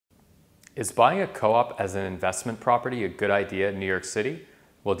Is buying a co-op as an investment property a good idea in New York City?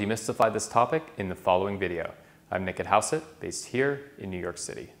 We'll demystify this topic in the following video. I'm Nick at Hauseit, based here in New York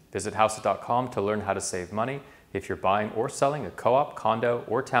City. Visit Hauseit.com to learn how to save money if you're buying or selling a co-op, condo,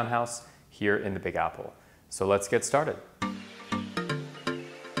 or townhouse here in the Big Apple. So let's get started.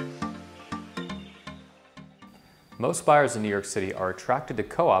 Most buyers in New York City are attracted to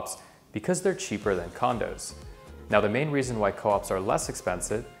co-ops because they're cheaper than condos. Now, the main reason why co-ops are less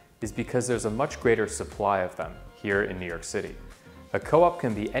expensive is because there's a much greater supply of them here in New York City. A co-op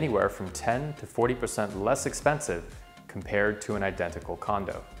can be anywhere from 10 to 40% less expensive compared to an identical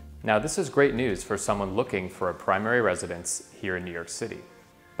condo. Now, this is great news for someone looking for a primary residence here in New York City.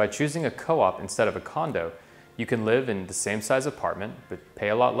 By choosing a co-op instead of a condo, you can live in the same size apartment but pay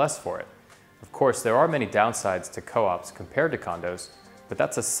a lot less for it. Of course, there are many downsides to co-ops compared to condos, but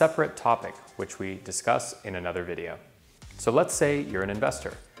that's a separate topic which we discuss in another video. So let's say you're an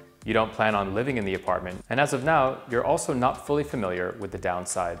investor. You don't plan on living in the apartment, and as of now, you're also not fully familiar with the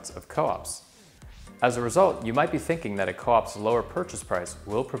downsides of co-ops. As a result, you might be thinking that a co-op's lower purchase price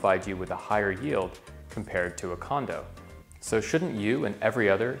will provide you with a higher yield compared to a condo. So shouldn't you and every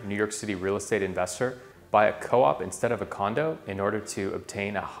other New York City real estate investor buy a co-op instead of a condo in order to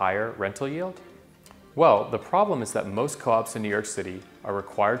obtain a higher rental yield? Well, the problem is that most co-ops in New York City are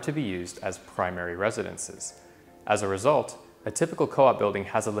required to be used as primary residences. As a result, a typical co-op building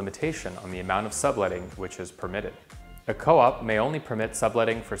has a limitation on the amount of subletting which is permitted. A co-op may only permit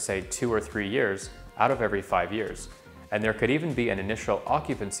subletting for, say, 2 or 3 years out of every 5 years, and there could even be an initial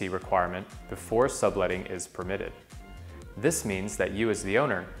occupancy requirement before subletting is permitted. This means that you as the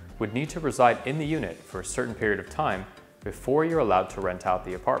owner would need to reside in the unit for a certain period of time before you're allowed to rent out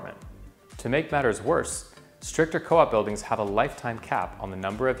the apartment. To make matters worse, stricter co-op buildings have a lifetime cap on the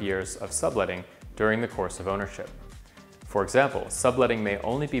number of years of subletting during the course of ownership. For example, subletting may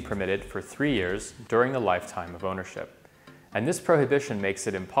only be permitted for 3 years during the lifetime of ownership. And this prohibition makes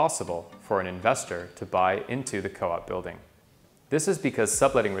it impossible for an investor to buy into the co-op building. This is because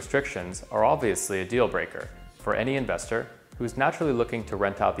subletting restrictions are obviously a deal breaker for any investor who's naturally looking to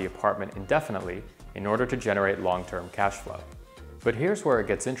rent out the apartment indefinitely in order to generate long-term cash flow. But here's where it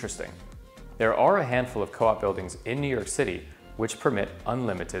gets interesting. There are a handful of co-op buildings in New York City which permit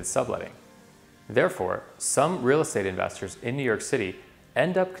unlimited subletting. Therefore, some real estate investors in New York City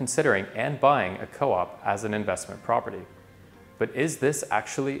end up considering and buying a co-op as an investment property. But is this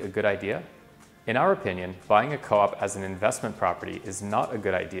actually a good idea? In our opinion, buying a co-op as an investment property is not a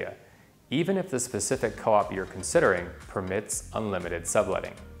good idea, even if the specific co-op you're considering permits unlimited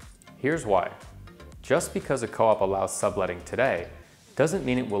subletting. Here's why. Just because a co-op allows subletting today doesn't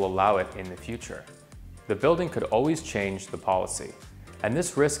mean it will allow it in the future. The building could always change the policy. And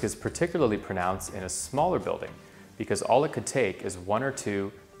this risk is particularly pronounced in a smaller building because all it could take is 1 or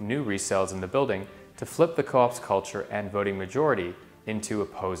 2 new resales in the building to flip the co-op's culture and voting majority into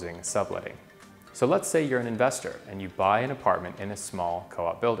opposing subletting. So let's say you're an investor and you buy an apartment in a small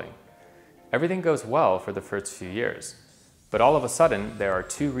co-op building. Everything goes well for the first few years, but all of a sudden there are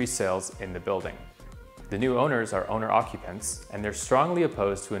 2 resales in the building. The new owners are owner-occupants and they're strongly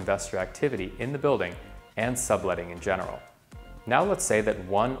opposed to investor activity in the building and subletting in general. Now let's say that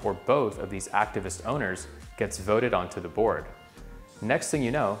one or both of these activist owners gets voted onto the board. Next thing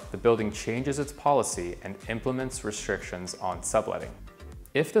you know, the building changes its policy and implements restrictions on subletting.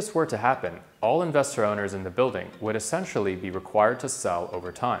 If this were to happen, all investor owners in the building would essentially be required to sell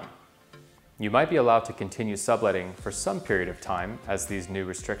over time. You might be allowed to continue subletting for some period of time as these new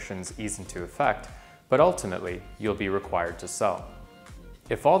restrictions ease into effect, but ultimately you'll be required to sell.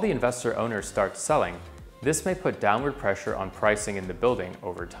 If all the investor owners start selling, this may put downward pressure on pricing in the building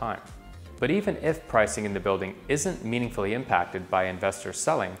over time. But even if pricing in the building isn't meaningfully impacted by investors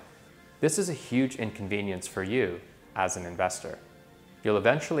selling, this is a huge inconvenience for you as an investor. You'll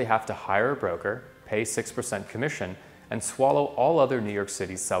eventually have to hire a broker, pay 6% commission, and swallow all other New York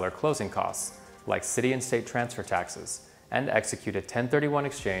City seller closing costs, like city and state transfer taxes, and execute a 1031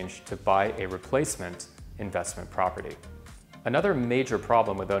 exchange to buy a replacement investment property. Another major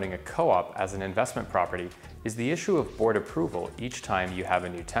problem with owning a co-op as an investment property is the issue of board approval each time you have a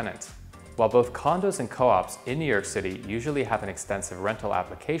new tenant. While both condos and co-ops in New York City usually have an extensive rental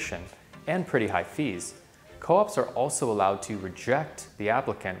application and pretty high fees, co-ops are also allowed to reject the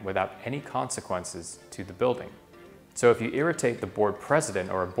applicant without any consequences to the building. So if you irritate the board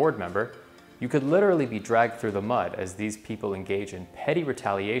president or a board member, you could literally be dragged through the mud as these people engage in petty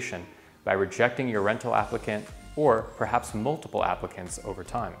retaliation by rejecting your rental applicant or perhaps multiple applicants over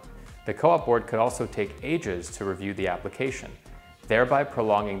time. The co-op board could also take ages to review the application, thereby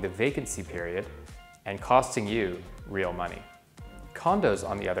prolonging the vacancy period and costing you real money. Condos,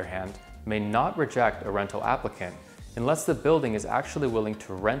 on the other hand, may not reject a rental applicant unless the building is actually willing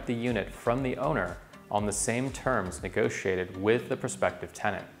to rent the unit from the owner on the same terms negotiated with the prospective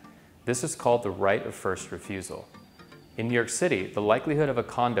tenant. This is called the right of first refusal. In New York City, the likelihood of a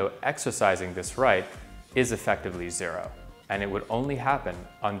condo exercising this right is effectively zero, and it would only happen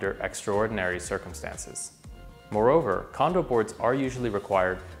under extraordinary circumstances. Moreover, condo boards are usually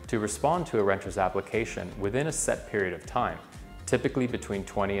required to respond to a renter's application within a set period of time, typically between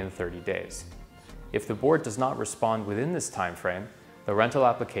 20 and 30 days. If the board does not respond within this time frame, the rental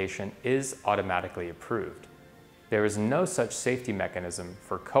application is automatically approved. There is no such safety mechanism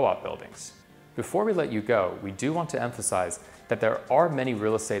for co-op buildings. Before we let you go, we do want to emphasize that there are many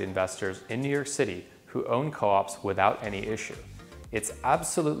real estate investors in New York City who own co-ops without any issue. It's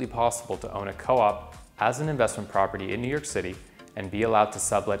absolutely possible to own a co-op as an investment property in New York City and be allowed to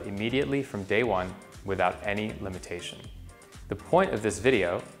sublet immediately from day one without any limitation. The point of this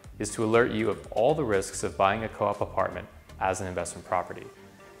video is to alert you of all the risks of buying a co-op apartment as an investment property.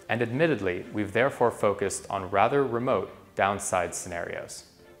 And admittedly, we've therefore focused on rather remote downside scenarios.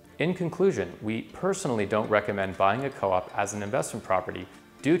 In conclusion, we personally don't recommend buying a co-op as an investment property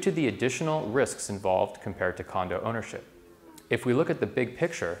due to the additional risks involved compared to condo ownership. If we look at the big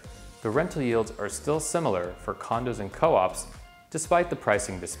picture, the rental yields are still similar for condos and co-ops despite the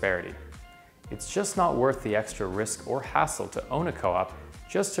pricing disparity. It's just not worth the extra risk or hassle to own a co-op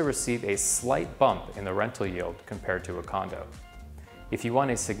just to receive a slight bump in the rental yield compared to a condo. If you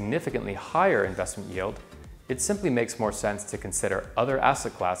want a significantly higher investment yield, it simply makes more sense to consider other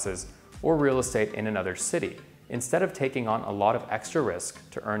asset classes or real estate in another city, instead of taking on a lot of extra risk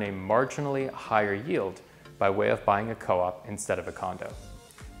to earn a marginally higher yield by way of buying a co-op instead of a condo.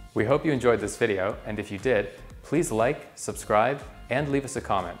 We hope you enjoyed this video, and if you did, please like, subscribe, and leave us a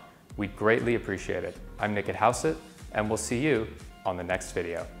comment. We'd greatly appreciate it. I'm Nick at Hauseit, and we'll see you on the next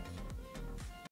video.